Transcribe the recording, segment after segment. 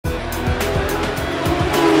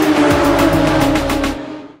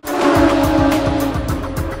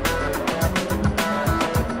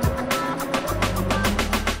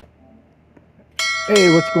Hey,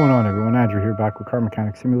 what's going on, everyone? Andrew here, back with Car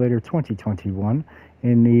Mechanic Simulator 2021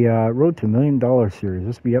 in the Road to $1 Million series.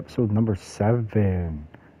 This will be episode number 7.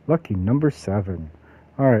 Lucky number 7.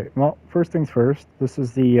 Alright, well, first things first, this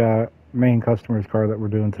is the main customer's car that we're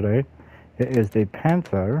doing today. It is the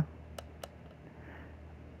Panther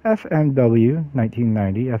FMW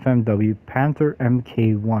 1990 FMW Panther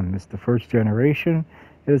MK1. It's the first generation.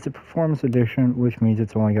 It is the Performance Edition, which means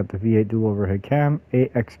it's only got the V8 dual overhead cam,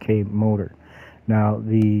 AXK motor. Now,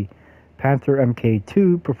 the Panther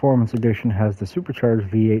MK2 Performance Edition has the supercharged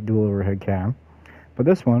V8 dual overhead cam, but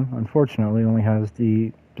this one, unfortunately, only has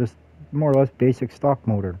the just more or less basic stock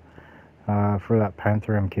motor for that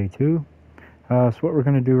Panther MK2. So what we're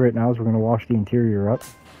going to do right now is we're going to wash the interior up.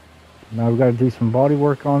 Now we've got to do some body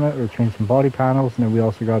work on it, or change some body panels, and then we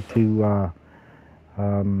also got to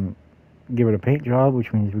give it a paint job,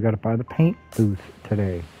 which means we got to buy the paint booth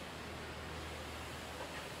today.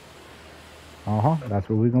 That's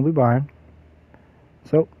what we're going to be buying.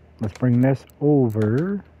 So, let's bring this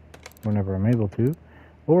over, whenever I'm able to,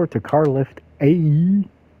 over to Car Lift A.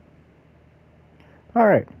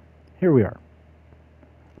 Alright, here we are.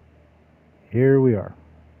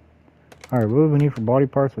 Alright, what do we need for body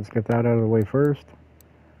parts? Let's get that out of the way first.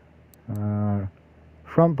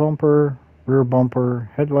 Front bumper, rear bumper,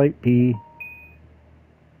 headlight B,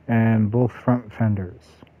 and both front fenders.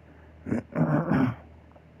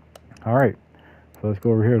 Alright. So let's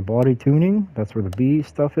go over here to body tuning. That's where the B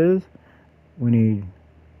stuff is. We need,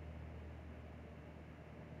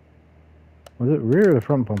 was it rear or the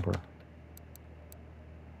front bumper?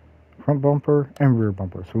 Front bumper and rear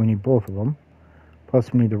bumper. So we need both of them.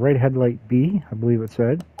 Plus we need the right headlight B, I believe it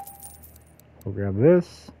said. We'll grab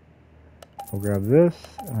this. We'll grab this.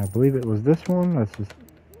 And I believe it was this one. Let's just,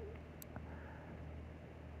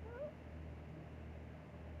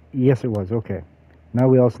 yes it was, okay. Now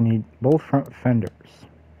we also need both front fenders.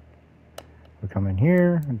 We come in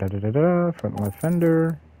here, front left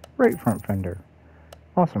fender, right front fender.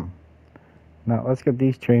 Awesome. Now let's get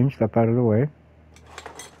these changed up out of the way.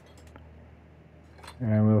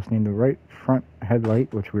 And we also need the right front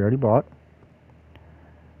headlight, which we already bought.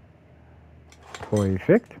 Fully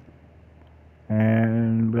fixed.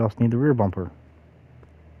 And we also need the rear bumper.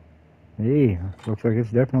 Hey, looks like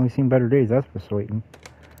it's definitely seen better days, that's for certain.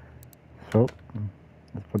 So,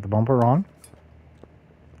 let's put the bumper on.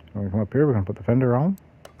 When we come up here, we're going to put the fender on.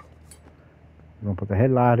 We're going to put the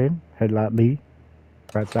headlight in, headlight B,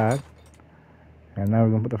 right side. And now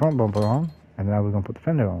we're going to put the front bumper on, and now we're going to put the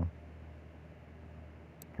fender on.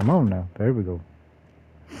 Come on now, there we go.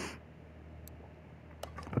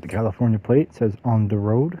 Put the California plate, it says on the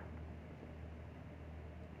road.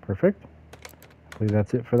 Perfect. I believe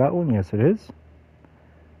that's it for that one, yes it is.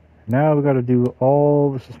 Now we've got to do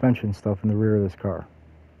all the suspension stuff in the rear of this car.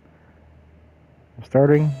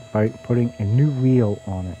 Starting by putting a new wheel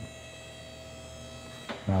on it.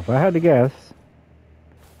 Now if I had to guess,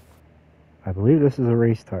 I believe this is a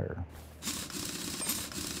race tire.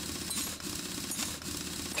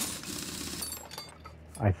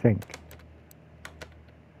 I think.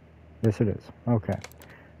 Yes it is. Okay.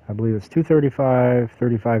 I believe it's 235,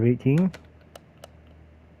 35, 18.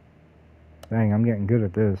 Dang, I'm getting good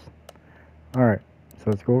at this. Alright,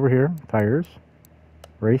 so let's go over here. Tires.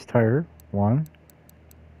 Race tire. 1.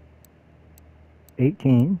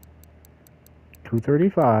 18.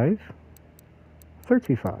 235.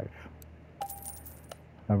 35.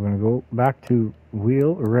 Now we're going to go back to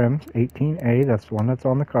wheel or rims. 18A. That's the one that's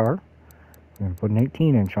on the car. We're going to put an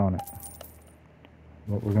 18-inch on it.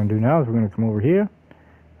 What we're going to do now is we're going to come over here. And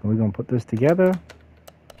we're going to put this together.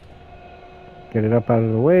 Get it up out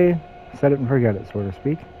of the way. Set it and forget it, so to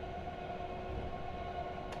speak.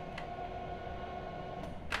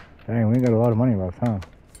 Dang, we ain't got a lot of money left, huh?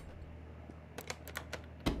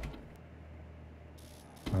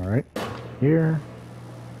 Alright, here.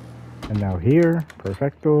 And now here.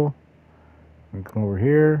 Perfecto. And come over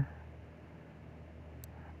here.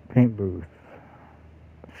 Paint booth.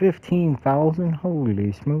 15,000?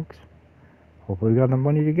 Holy smokes. Hopefully we got enough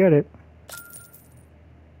money to get it.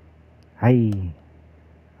 Hey.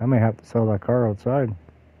 I may have to sell that car outside.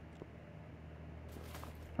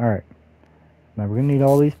 Alright. Now we're going to need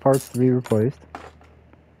all these parts to be replaced.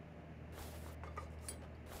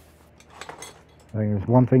 I think there's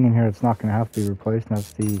one thing in here that's not going to have to be replaced, and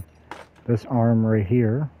that's this arm right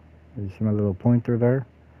here. You see my little pointer there?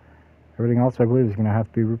 Everything else I believe is going to have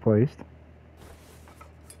to be replaced.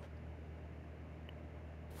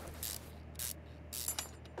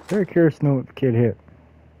 Very curious to know what the kid hit.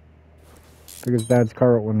 Took his dad's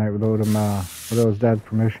car out one night without his dad's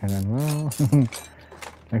permission, and well,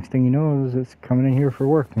 Next thing you know is it's coming in here for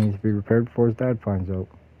work. Needs to be repaired before his dad finds out.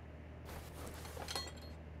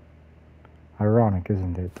 Ironic,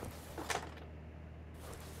 isn't it?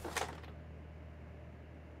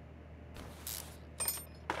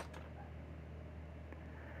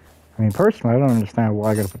 I mean, personally, I don't understand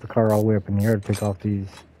why I gotta put the car all the way up in the air to take off the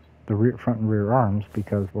front and rear arms,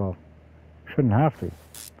 because, well, shouldn't have to.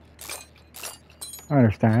 I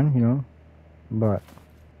understand, you know, but,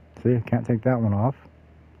 see, I can't take that one off.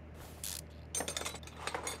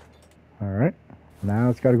 Alright, now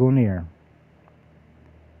it's gotta go in the air.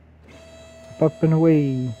 Up and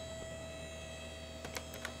away.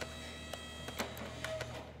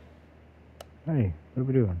 Hey, what are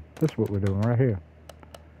we doing? This is what we're doing right here.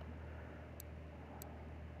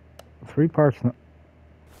 3 parts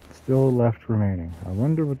still left remaining. I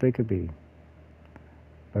wonder what they could be.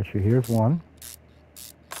 Bet you here's one.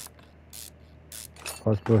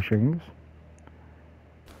 Plus bushings.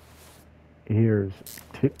 Here's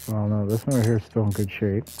 2. Oh no, this one right here is still in good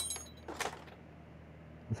shape.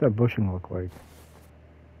 What's that bushing look like?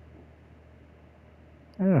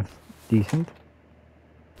 Yeah, it's decent.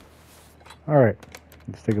 Alright,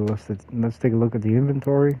 let's take a look at the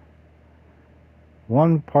inventory.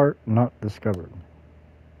 1 part not discovered.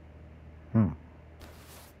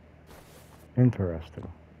 Interesting.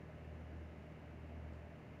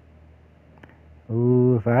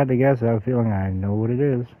 Ooh, if I had to guess, I have a feeling I know what it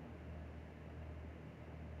is.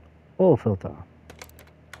 Oil filter.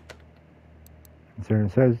 And there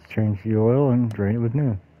it says change the oil and drain it with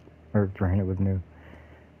new. Or drain it with new.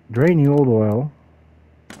 Drain the old oil.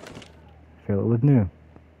 Fill it with new.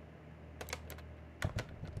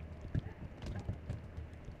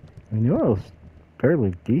 I mean, the oil's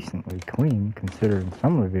fairly decently clean considering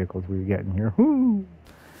some of the vehicles we get in here. Whoo!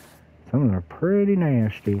 Some of them are pretty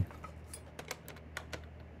nasty.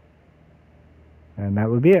 And that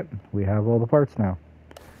would be it. We have all the parts now.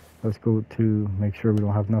 Let's go to make sure we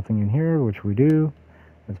don't have nothing in here, which we do.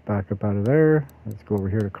 Let's back up out of there. Let's go over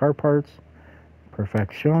here to car parts.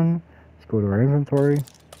 Perfection. Let's go to our inventory.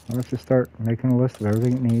 Let's just start making a list of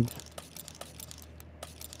everything it needs.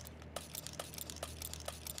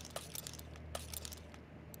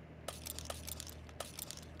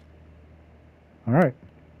 Alright.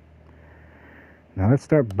 Now let's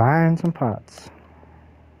start buying some pots.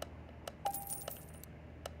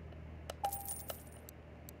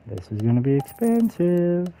 This is going to be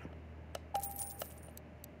expensive.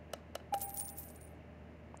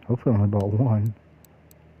 Hopefully I only bought one.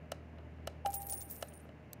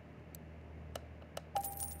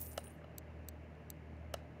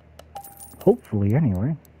 Hopefully,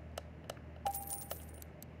 anyway.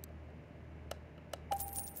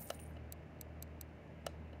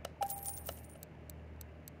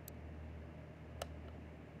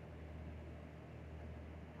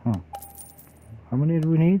 Huh. How many do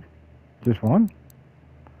we need? Just one?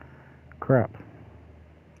 Crap.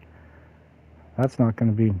 That's not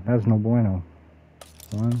going to be... That's no bueno.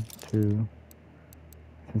 1, 2...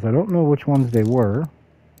 Since I don't know which ones they were,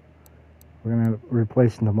 we're going to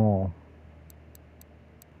replace them all.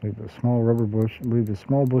 Leave the small leave the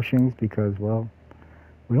small bushings because, well,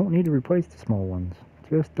 we don't need to replace the small ones.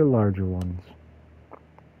 Just the larger ones.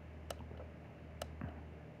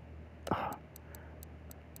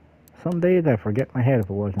 Some days I forget my head if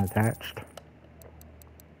it wasn't attached.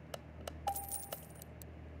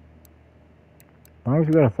 As long as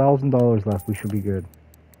we got $1,000 left, we should be good.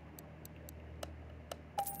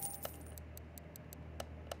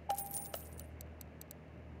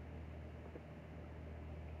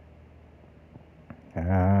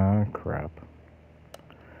 Ah, crap.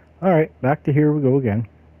 Alright, back to here we go again.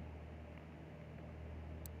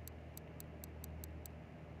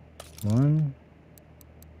 1,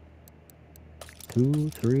 2,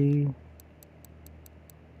 3,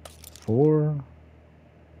 4.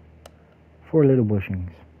 4 little bushings.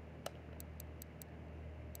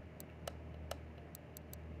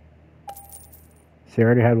 See, I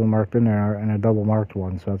already had one marked in there and a double marked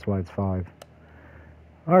one, so that's why it's 5.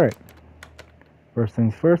 Alright. First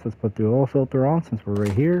things first, let's put the oil filter on since we're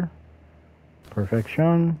right here.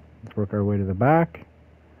 Perfection. Let's work our way to the back.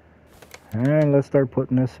 And let's start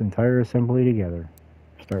putting this entire assembly together.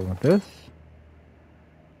 Starting with this.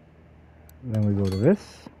 Then we go to this.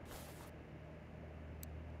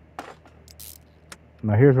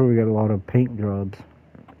 Now here's where we got a lot of paint jobs.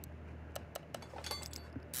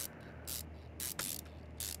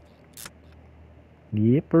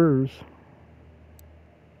 Yippers.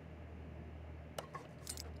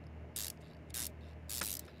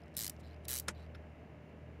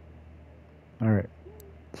 Alright.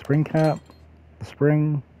 Spring cap.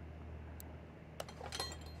 Spring.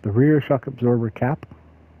 the rear shock absorber cap.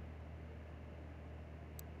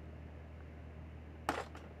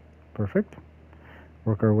 Perfect.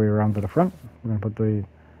 Work our way around to the front. We're going to put the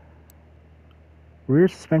rear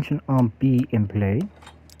suspension arm B in play.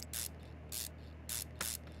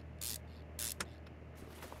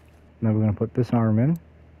 Now we're going to put this arm in.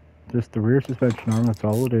 Just the rear suspension arm, that's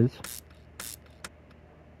all it is.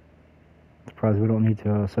 Surprised we don't need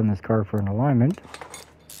to send this car for an alignment.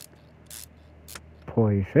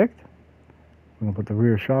 Perfect. We're going to put the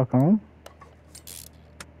rear shock on.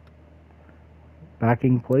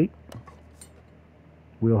 Backing plate.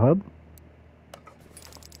 Wheel hub.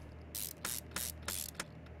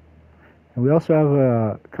 And we also have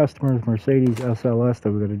a customer's Mercedes SLS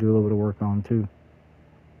that we've got to do a little bit of work on too.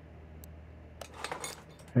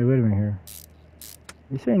 Hey, wait a minute here.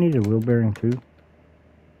 You say I need a wheel bearing too?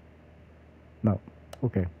 No.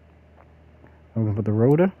 Okay. I'm going to put the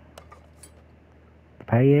rotor, the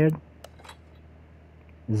pad,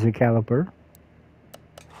 the caliper.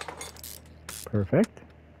 Perfect.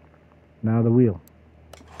 Now the wheel.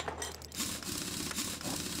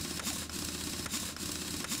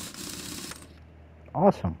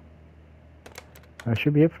 Awesome. That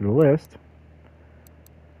should be it for the list.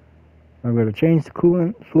 I'm going to change the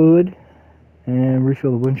coolant fluid and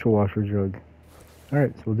refill the windshield washer jug.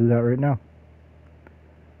 Alright, so we'll do that right now.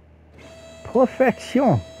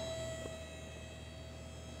 Perfection!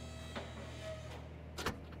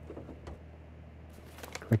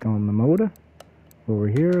 Click on the motor. Over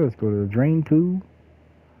here, let's go to the drain tube.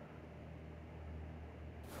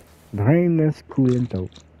 Drain this coolant out.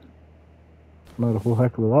 Not a whole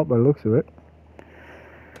heck of a lot by the looks of it.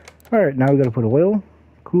 Alright, now we got to put oil,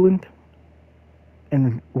 coolant,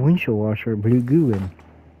 and windshield washer blue goo in.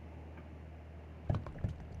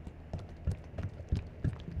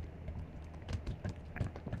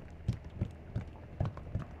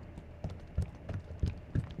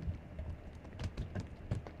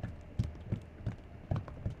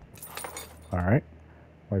 Alright,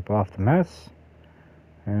 wipe off the mess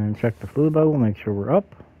and check the fluid level, make sure we're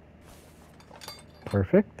up.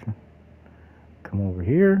 Perfect. Come over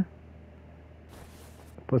here.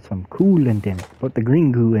 Put some coolant in it. Put the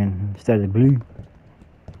green goo in instead of blue.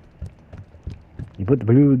 You put the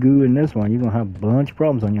blue goo in this one, you're gonna have a bunch of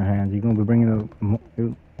problems on your hands. You're gonna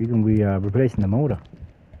be replacing the motor.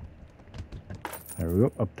 There we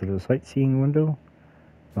go. Up to the sightseeing window.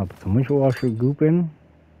 I'll put some windshield washer goop in.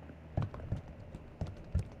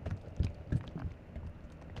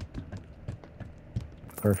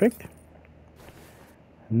 Perfect.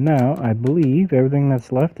 Now, I believe everything that's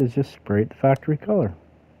left is just spray the factory color.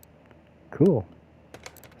 Cool.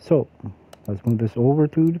 So, let's move this over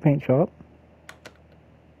to the paint shop.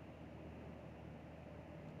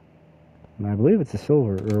 And I believe it's a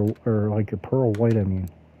silver, or like a pearl white, I mean.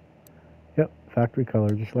 Yep, factory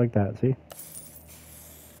color, just like that, see?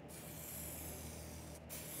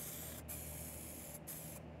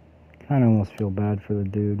 Kinda almost feel bad for the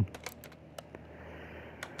dude.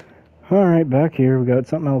 Alright, back here, we got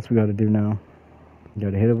something else we gotta do now.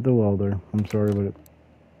 Gotta hit it with the welder. I'm sorry, but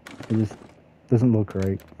it just doesn't look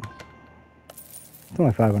right. It's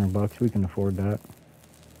only $500, we can afford that.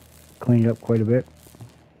 Cleaned up quite a bit.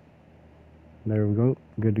 There we go,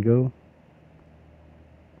 good to go.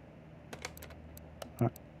 Oh,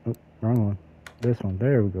 wrong one. This one,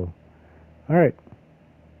 there we go. Alright.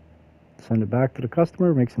 Send it back to the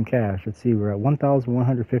customer, make some cash. Let's see, we're at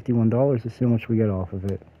 $1,151. Let's see how much we get off of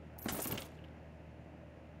it.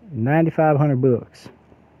 9,500 bucks.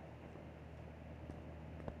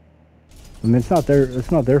 I mean, it's not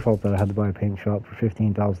their fault that I had to buy a paint shop for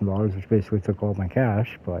 $15,000, which basically took all my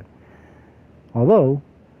cash. But although,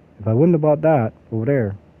 if I wouldn't have bought that over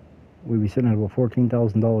there, we'd be sitting at about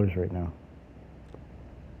 $14,000 right now.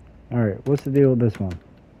 All right, what's the deal with this one?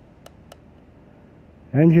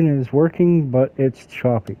 Engine is working, but it's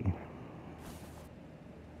choppy.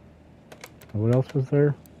 What else was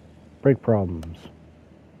there? Brake problems.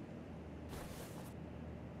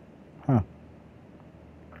 Huh.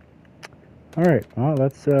 Alright, well,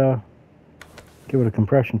 let's give it a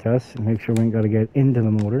compression test and make sure we ain't got to get into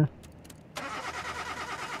the motor.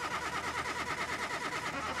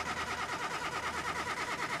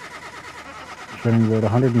 Running about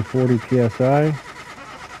 140 psi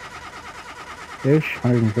ish,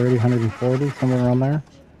 130, 140, somewhere around there.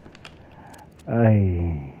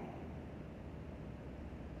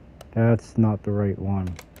 That's not the right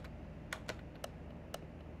one.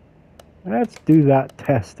 Let's do that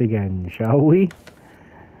test again, shall we?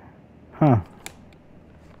 Huh.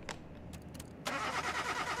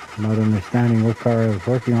 Not understanding what car I was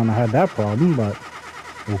working on I had that problem, but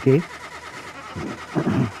okay.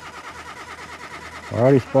 I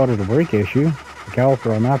already spotted a brake issue, the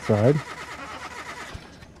caliper on that side.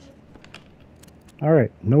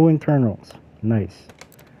 Alright, no internals. Nice.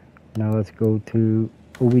 Now let's go to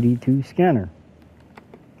OBD2 scanner.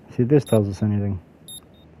 See if this tells us anything.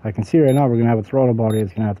 I can see right now we're going to have a throttle body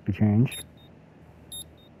that's going to have to be changed.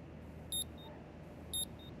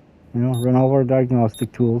 You know, run all of our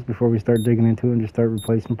diagnostic tools before we start digging into it and just start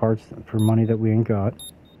replacing parts for money that we ain't got.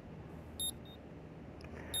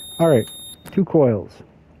 Alright, 2 coils.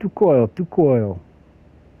 2 coil, 2 coil.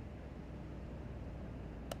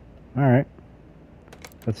 Alright.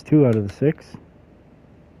 That's 2 out of the 6.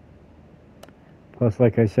 Plus,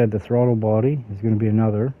 like I said, the throttle body is going to be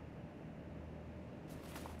another.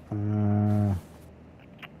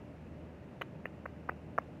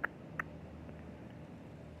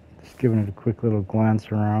 Just giving it a quick little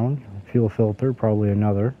glance around. Fuel filter, probably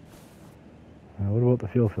another. What about the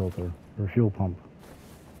fuel filter or fuel pump?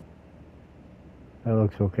 That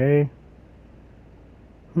looks okay.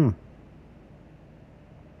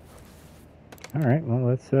 Alright, well,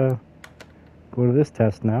 let's go to this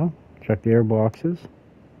test now. Check the air boxes.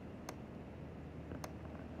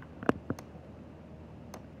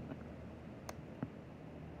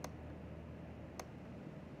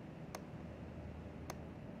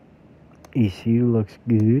 ECU looks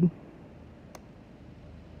good.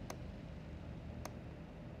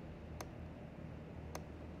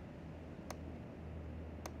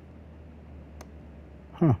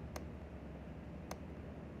 Huh.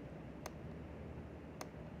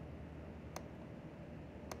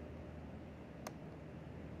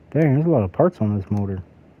 Dang, there's a lot of parts on this motor.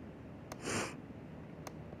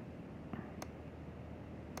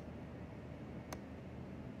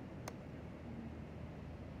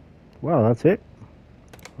 Wow, that's it?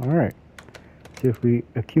 Alright. See if we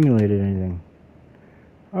accumulated anything.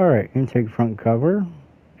 Alright, intake front cover,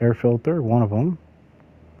 air filter, one of them.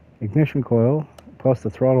 Ignition coil, plus the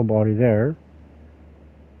throttle body there,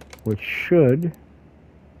 which should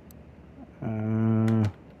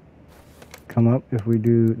come up if we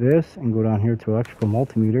do this and go down here to electrical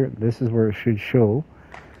multimeter. This is where it should show.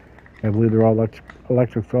 I believe they're all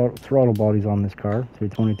electric throttle bodies on this car. So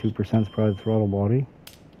 22% is probably the throttle body.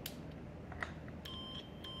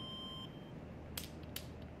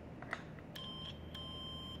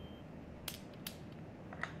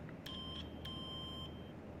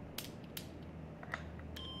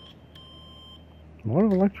 A lot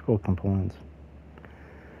of electrical components.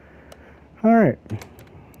 Alright,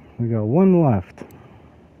 we got one left.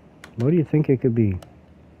 What do you think it could be?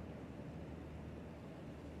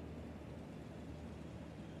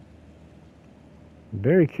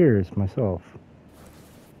 Very curious myself.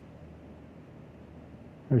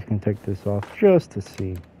 I'm just going to take this off just to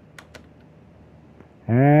see.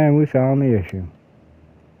 And we found the issue.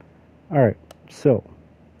 Alright, so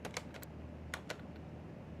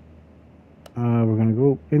we're going to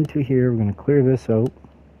go into here, we're going to clear this out,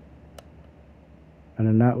 and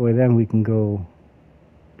then that way then we can go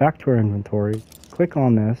back to our inventory, click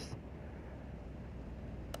on this,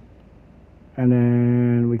 and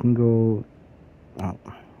then we can go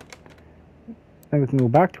then we can go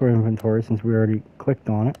back to our inventory since we already clicked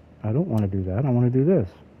on it. I don't want to do that, I want to do this.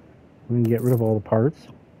 We can get rid of all the parts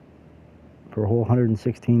for a whole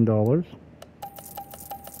 $116.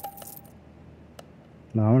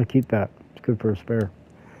 No, I want to keep that. It's good for a spare.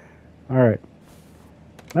 Alright.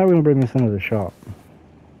 Now we're going to bring this into the shop.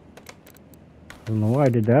 I don't know why I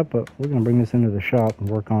did that, but we're going to bring this into the shop and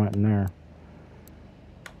work on it in there.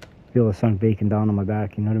 Feel the sun baking down on my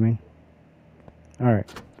back, you know what I mean?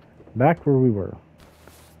 Alright. Back where we were.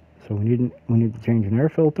 So we need to change an air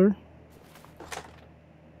filter.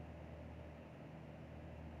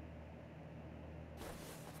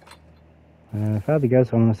 And if I had to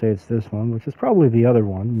guess, I'm going to say it's this one, which is probably the other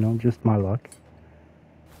one, you know, just my luck.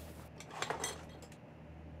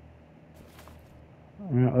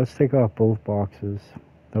 Now, let's take off both boxes,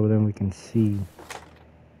 that way then we can see.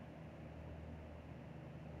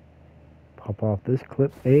 Pop off this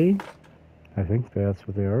clip A. I think that's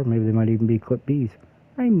what they are. Maybe they might even be clip B's.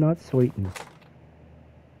 I'm not certain.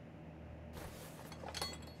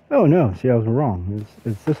 Oh no, see, I was wrong.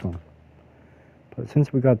 It's this one. But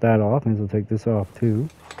since we got that off, means we'll take this off too.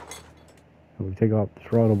 And we take off the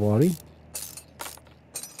throttle body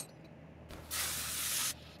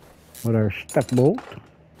with our step bolt.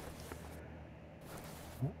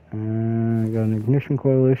 And we got an ignition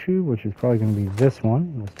coil issue, which is probably going to be this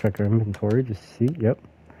one. Let's check our inventory just to see. Yep.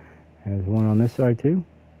 There's one on this side too.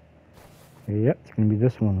 Yep, it's going to be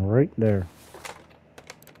this one right there.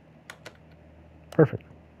 Perfect.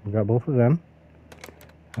 We got both of them.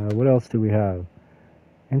 What else do we have?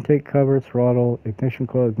 intake cover, throttle, ignition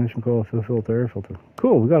coil, fuel filter, air filter.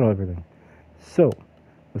 Cool, we got everything. So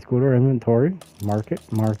let's go to our inventory, mark it,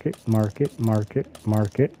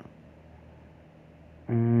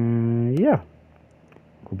 and yeah,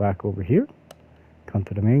 go back over here, come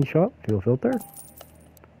to the main shop, fuel filter,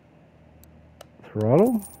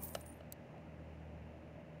 throttle,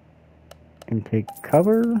 intake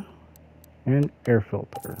cover, and air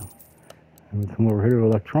filter. And we come over here to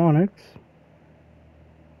electronics.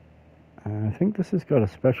 I think this has got a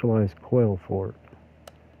specialized coil for it.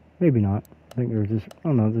 Maybe not. I think they're just,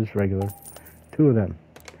 oh no, just regular. Two of them.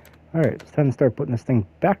 Alright, it's time to start putting this thing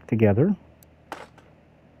back together.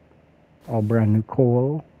 All brand new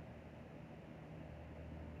coil.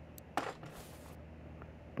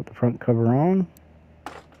 Put the front cover on,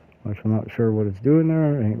 which I'm not sure what it's doing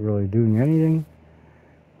there. It ain't really doing anything.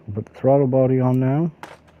 We'll put the throttle body on now.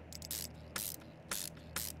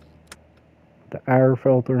 Put the air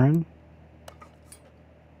filter in.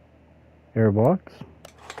 Air box.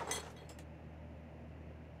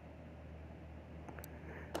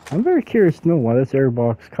 I'm very curious to know why this air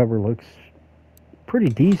box cover looks pretty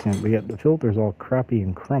decent, but yet the filter's all crappy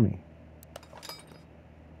and crummy.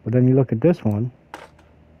 But then you look at this one,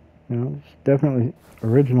 you know, it's definitely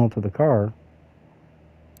original to the car,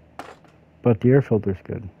 but the air filter's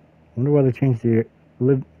good. Wonder why they changed the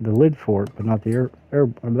lid for it, but not the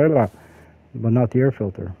but not the air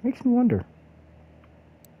filter. Makes me wonder.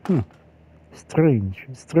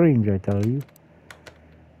 Strange, I tell you.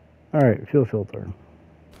 All right, fuel filter,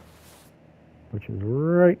 which is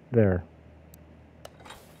right there.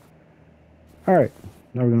 All right,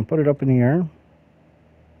 now we're gonna put it up in the air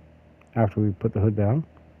after we put the hood down.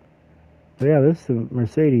 So yeah, this is a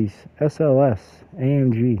Mercedes SLS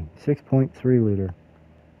AMG 6.3 liter.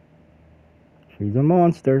 She's a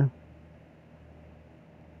monster.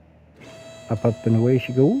 Up and away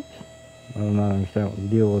she goes. I do not understand what the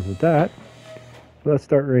deal was with that. So let's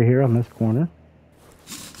start right here on this corner.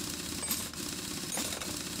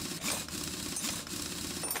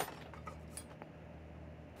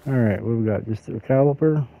 Alright, what have we got? Just the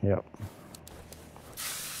caliper? Yep.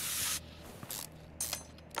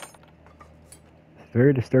 It's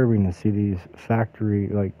very disturbing to see these factory,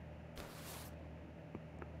 like,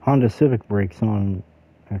 Honda Civic brakes on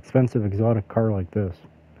an expensive exotic car like this.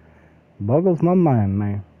 Boggles my mind,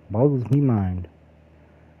 man. Boggles me mind.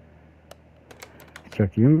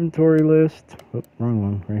 Check the inventory list. Oh, wrong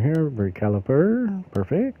one. Right here. Brake caliper.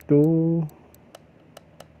 Perfecto.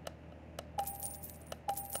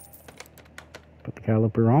 Put the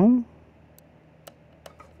caliper on.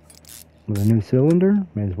 With a new cylinder.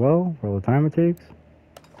 May as well, for all the time it takes.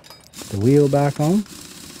 Put the wheel back on.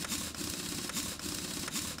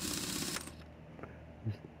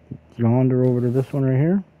 Just yonder over to this one right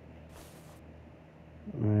here.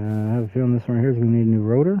 I have a feeling this one right here is going to need a new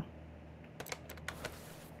rotor.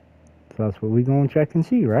 So that's what we go and check and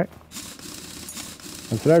see, right?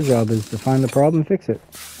 That's what our job is, to find the problem and fix it.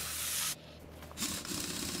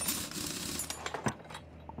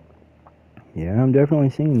 Yeah, I'm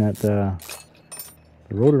definitely seeing that the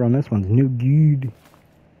rotor on this one's no good.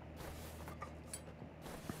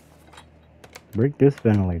 Brake disc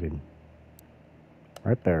ventilated.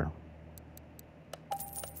 Right there.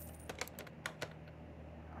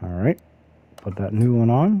 Alright, put that new one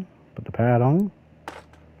on, put the pad on,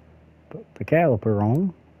 put the caliper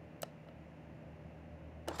on.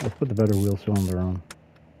 Let's put the better wheel cylinder on,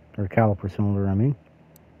 or caliper cylinder, I mean.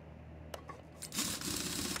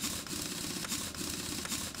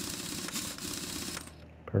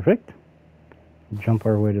 Perfect. Jump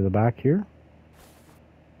our way to the back here.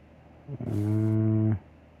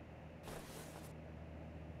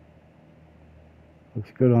 Looks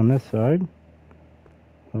good on this side.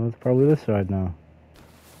 Well, it's probably this side now.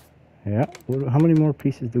 Yeah. How many more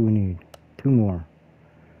pieces do we need? 2 more.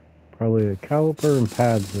 Probably the caliper and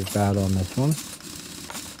pads are bad on this one.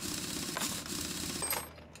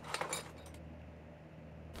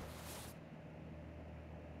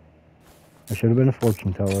 I should have been a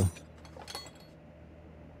fortune teller.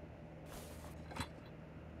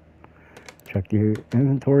 Check the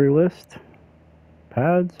inventory list.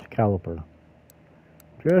 Pads, caliper.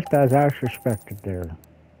 Just as I suspected there.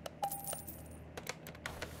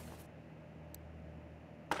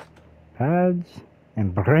 Pads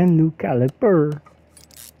and brand new caliper.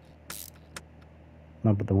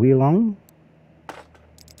 Now put the wheel on.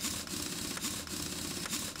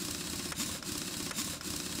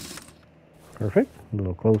 Perfect. A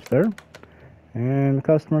little close there. And the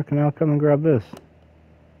customer can now come and grab this.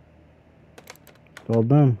 It's all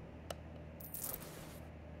done.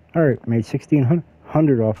 Alright, made $1,600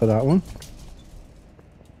 off of that one.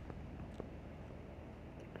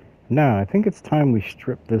 Now, I think it's time we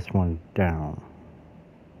strip this one down.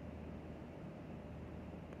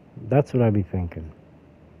 That's what I'd be thinking.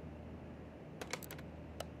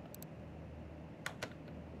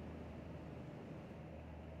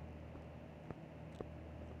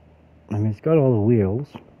 I mean, it's got all the wheels.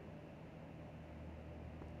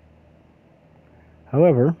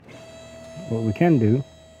 However, what we can do...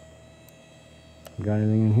 Got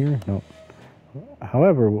anything in here? No.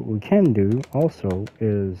 However, what we can do also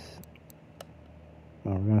is...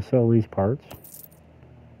 Well, we're going to sell these parts.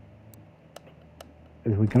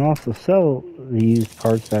 Is we can also sell the used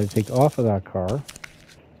parts that I take off of that car.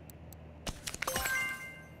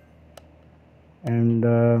 And,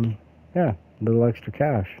 yeah, a little extra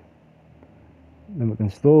cash. Then we can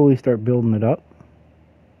slowly start building it up.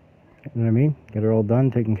 You know what I mean? Get her all done,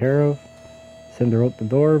 taken care of. Send her out the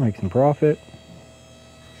door, make some profit.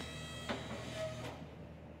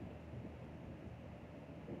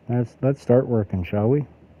 Let's start working, shall we?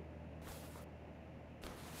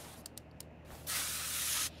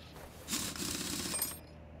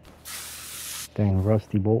 Dang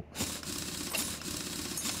rusty bolts.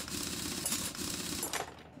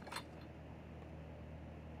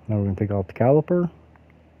 Now we're going to take out the caliper.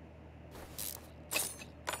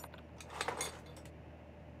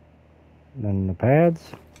 Then the pads.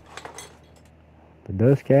 The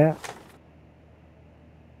dust cap.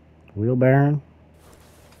 Wheel bearing.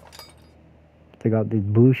 Take out the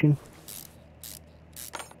bushing.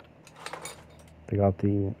 Take out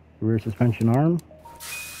the rear suspension arm.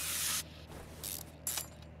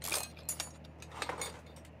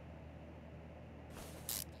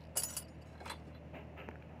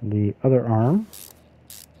 The other arm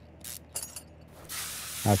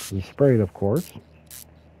has to be sprayed, of course.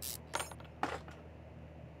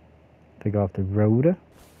 Take off the rotor,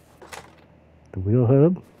 the wheel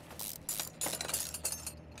hub,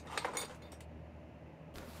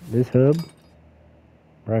 this hub,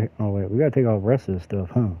 right? Oh wait, we gotta take off the rest of this stuff,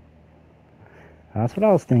 huh? That's what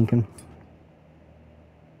I was thinking.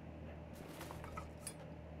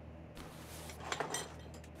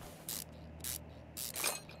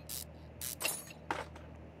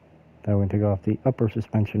 Now we're gonna take off the upper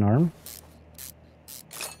suspension arm.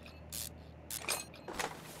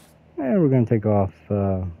 And we're going to take off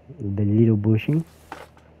the little bushing.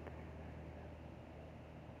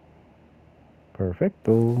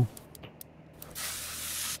 Perfecto.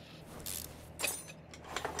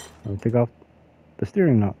 We'll take off the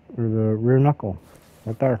steering nut, or the rear knuckle.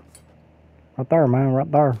 Right there. Right there, man,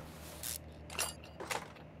 right there.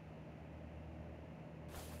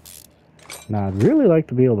 Now, I'd really like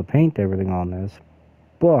to be able to paint everything on this,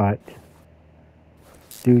 but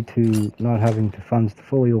due to not having the funds to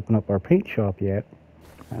fully open up our paint shop yet,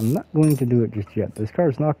 I'm not going to do it just yet. This car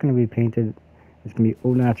is not going to be painted. It's going to be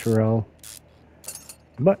au naturel,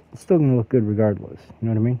 but it's still going to look good regardless. You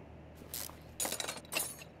know what I mean?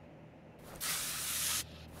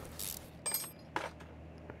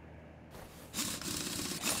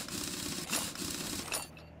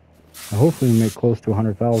 Now hopefully we make close to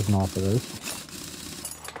 100,000 off of this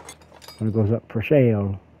when it goes up for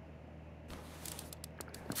sale.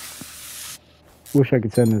 Wish I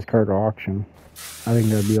could send this car to auction. I think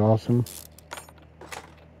that'd be awesome.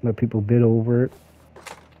 Let people bid over it.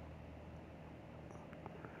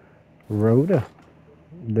 Rhoda.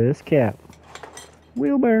 This cap.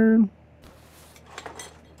 Wheel bearing.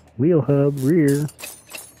 Wheel hub rear.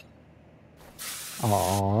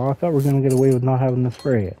 Aw, I thought we were going to get away with not having to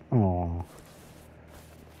spray it. Aw.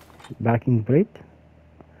 Backing plate.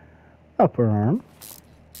 Upper arm.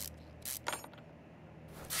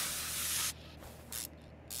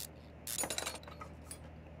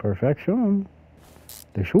 Perfection.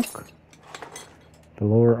 The shook. The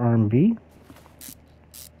lower arm B.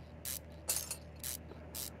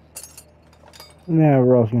 Now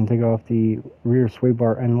we're also going to take off the rear sway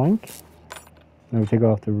bar end link. Now we take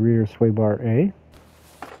off the rear sway bar A.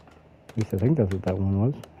 At least I think that's what that one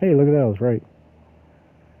was. Hey, look at that, I was right.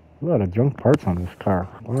 A lot of junk parts on this car.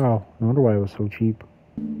 Wow, no wonder why it was so cheap.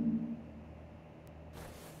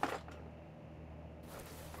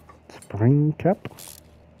 Spring cap.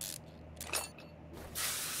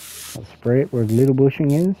 I'll spray it where the little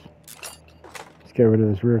bushing is. Let's get rid of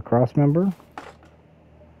this rear cross member.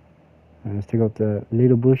 And let's take out the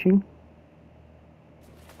little bushing.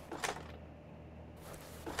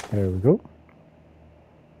 There we go.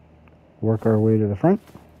 Work our way to the front.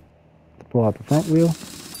 Let's pull out the front wheel.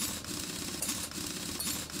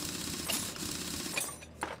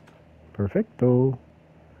 Perfecto.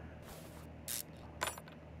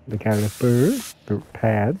 The caliper, the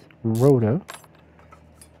pads, rotor,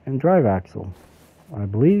 and drive axle. I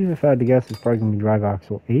believe if I had to guess, it's probably going to be drive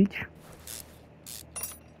axle H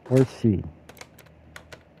or C.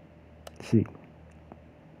 C.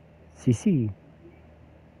 CC.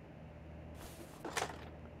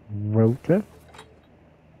 Rotor.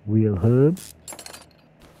 Wheel hub.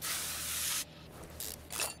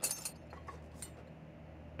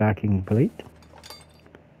 Backing plate.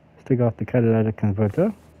 Let's take off the catalytic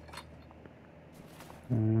converter.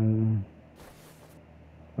 I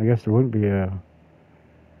guess there wouldn't be a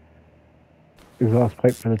exhaust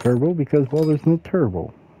pipe for the turbo because, well, there's no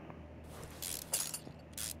turbo.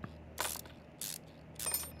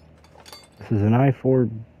 This is an i4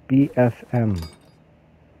 BFM.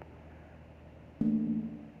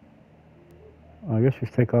 I guess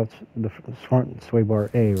just take off the front sway bar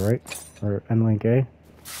A, right? Or N-link A.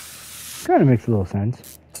 Kind of makes a little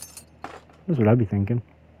sense. That's what I'd be thinking.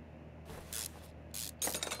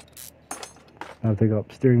 Now take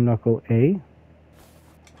off steering knuckle A.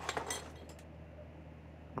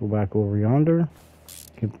 Go back over yonder.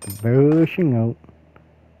 Get the bushing out.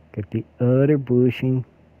 Get the other bushing.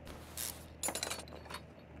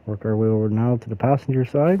 Work our way over now to the passenger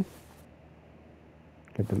side.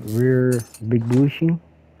 Get the rear big bushing.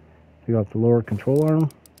 Take off the lower control arm.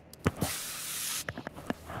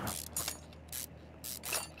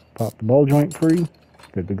 Pop the ball joint free.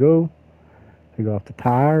 Good to go. Take off the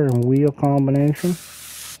tire and wheel combination.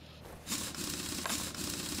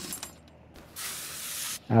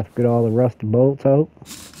 Have to get all the rusty bolts out.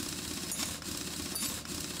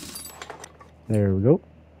 There we go.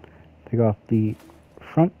 Take off the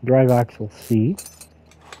front drive axle C.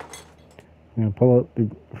 I'm going to pull out the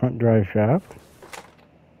front drive shaft.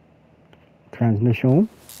 Transmission.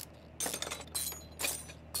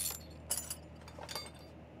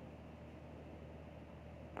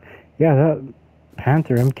 Yeah, that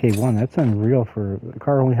Panther MK1, that's unreal for a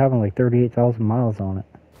car only having like 38,000 miles on it.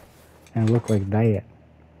 And it looked like that.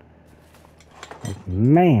 Like,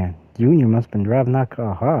 man, Junior must have been driving that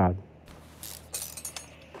car hard.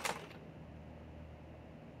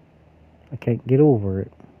 I can't get over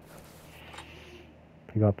it.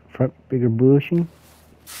 Take off the front bigger bushing.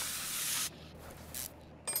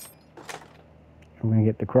 We're going to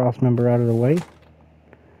get the cross member out of the way.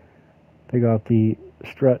 Take off the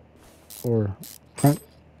strut or front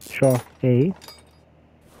shock A.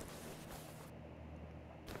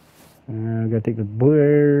 Gotta take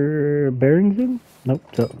the bearings in. Nope,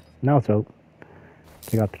 so now it's out.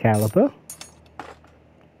 Take out the caliper,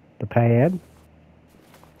 the pad,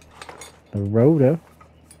 the rotor,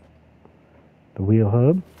 the wheel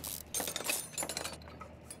hub,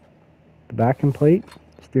 the backing plate,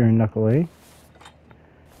 steering knuckle A, and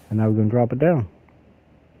now we're going to drop it down.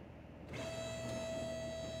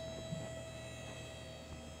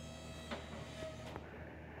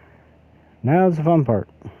 Now's the fun part.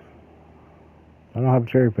 I don't have a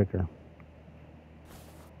cherry picker,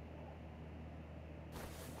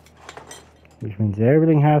 which means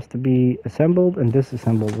everything has to be assembled and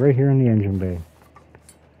disassembled right here in the engine bay.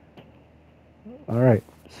 Alright,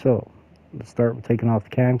 so let's start with taking off the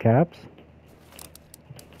cam caps.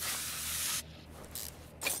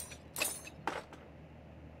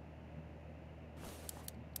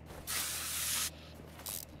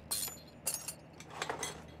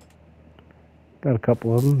 Got a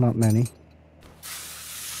couple of them, not many.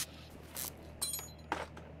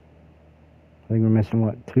 I think we're missing,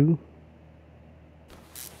 what, 2?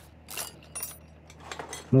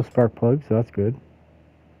 No spark plugs, so that's good.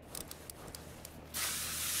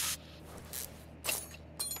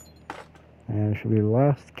 And there should be the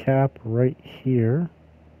last cap right here.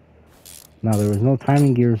 Now, there was no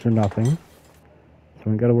timing gears or nothing, so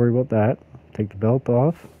we got to worry about that. Take the belt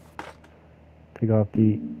off. Take off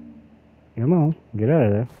the, come on, get out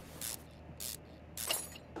of there.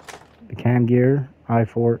 The cam gear,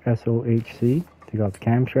 I4 SOHC. Take out the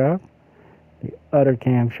camshaft. The other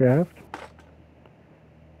camshaft.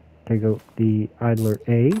 Take out the idler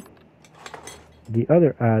A. The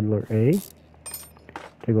other idler A.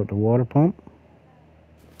 Take out the water pump.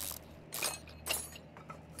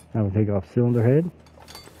 Now we'll take off cylinder head.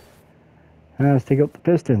 And now let's take out the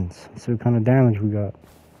pistons. See what kind of damage we got.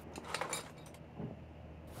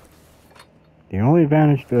 The only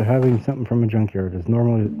advantage to having something from a junkyard is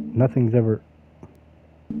normally nothing's ever...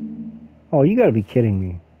 Oh, you gotta be kidding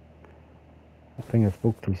me. I think I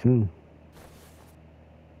spoke too soon.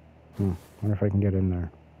 Wonder if I can get in there.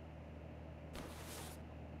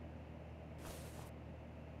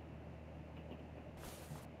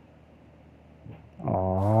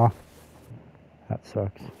 Aww. That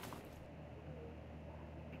sucks.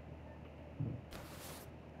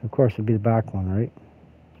 Of course, it'd be the back one, right?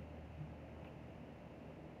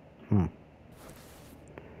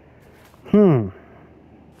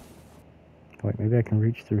 Wait, maybe I can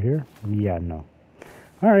reach through here? Yeah, no.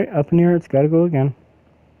 Alright, up in here, it's gotta go again.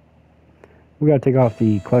 We gotta take off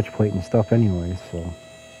the clutch plate and stuff anyway, so.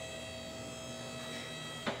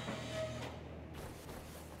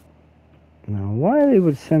 Now, why they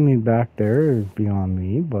would send me back there is beyond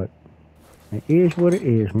me, but it is what it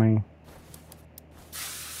is, man.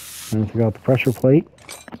 I'm gonna take out the pressure plate.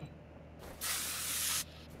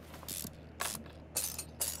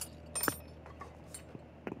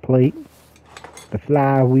 The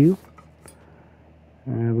flywheel.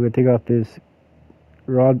 We're gonna take off this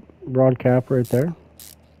rod cap right there.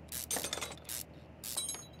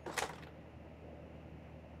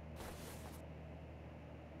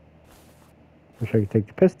 Wish I could take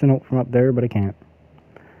the piston out from up there, but I can't.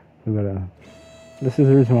 We gotta. This is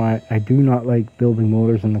the reason why I do not like building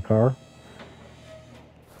motors in the car.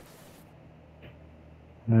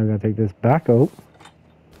 Now we're gonna take this back out,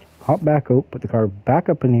 hop back out, put the car back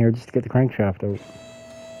up in the air just to get the crankshaft out.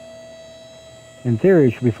 In theory,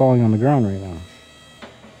 it should be falling on the ground right now.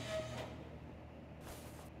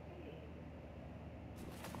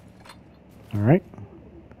 All right.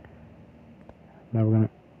 Now we're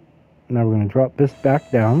gonna drop this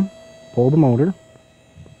back down, pull the motor.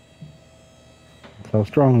 That's how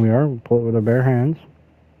strong we are. We pull it with our bare hands,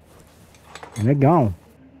 and it's gone.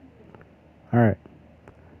 All right.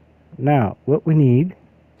 Now what we need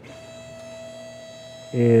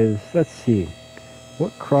is, let's see,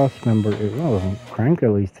 what cross member is, well, the crank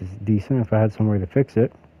at least is decent if I had some way to fix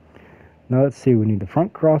it. Now let's see, we need the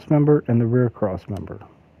front cross member and the rear cross member.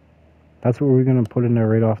 That's what we're going to put in there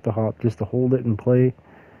right off the hop, just to hold it in play.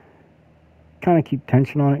 Kind of keep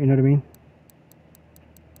tension on it, you know what I mean?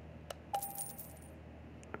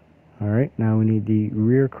 Alright, now we need the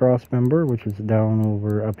rear cross member, which is down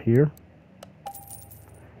over up here.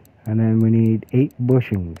 And then we need 8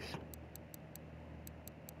 bushings.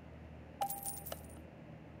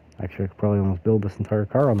 Actually, I could probably almost build this entire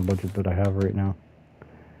car on the budget that I have right now.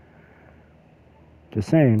 Just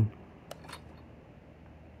saying.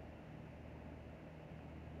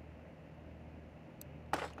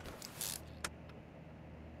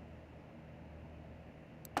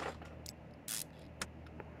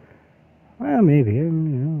 Well, maybe. You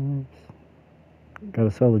know,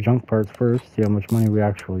 gotta sell the junk parts first, see how much money we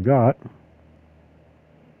actually got.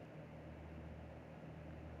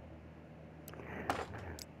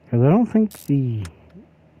 Because I don't think the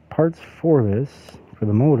parts for this, for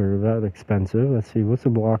the motor, are that expensive. Let's see, what's the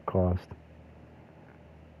block cost?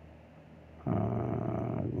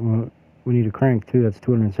 We need a crank too, that's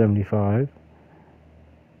 $275.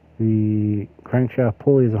 The crankshaft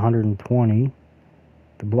pulley is $120.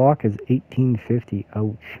 The block is $18.50.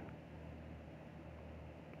 Ouch.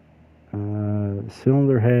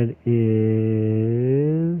 Cylinder head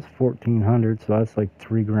is $1,400, so that's like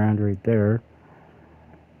 $3 grand right there.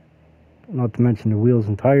 Not to mention the wheels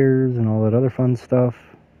and tires and all that other fun stuff.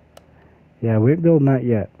 Yeah, we ain't building that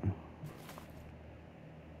yet.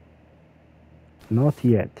 Not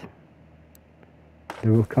yet.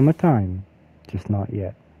 There will come a time, just not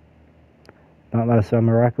yet. Not unless I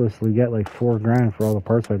miraculously get like $4 grand for all the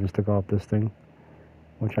parts I just took off this thing,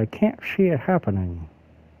 which I can't see it happening.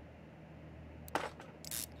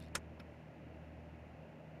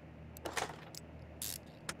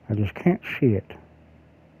 I just can't see it.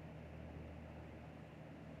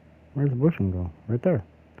 Where's the bushing go? Right there.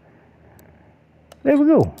 There we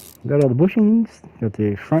go. Got all the bushings. Got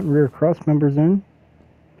the front and rear cross members in.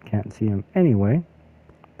 Can't see them anyway.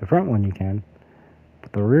 The front one you can.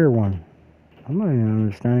 But the rear one, I'm not even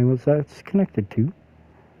understanding what that's connected to.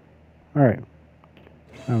 Alright.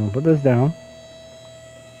 I'm going to put this down.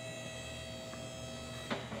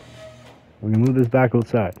 We're going to move this back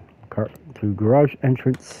outside. Car to garage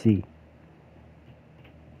entrance C.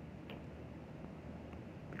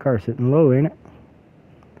 Car sitting low, ain't it?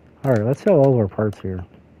 Alright, let's sell all of our parts here.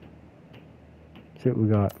 See what we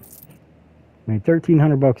got. Made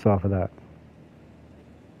 $1,300 off of that.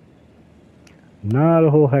 Not a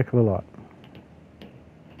whole heck of a lot.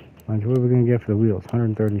 What are we going to get for the wheels?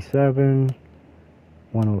 137,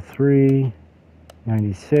 103,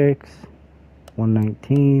 96,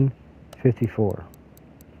 119, 54.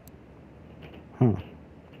 Huh.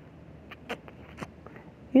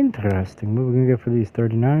 Interesting. What are we going to get for these?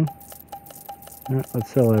 39? Yeah, let's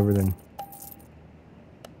sell everything.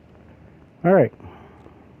 Alright.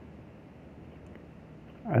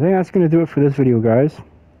 I think that's going to do it for this video, guys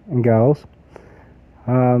and gals.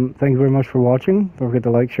 Thank you very much for watching. Don't forget to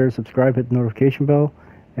like, share, subscribe, hit the notification bell,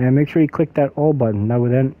 and make sure you click that all button. That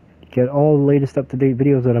would then get all the latest up-to-date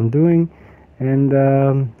videos that I'm doing. And,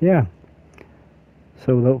 yeah.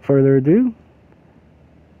 So without further ado,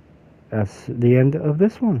 that's the end of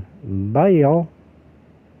this one. Bye, y'all.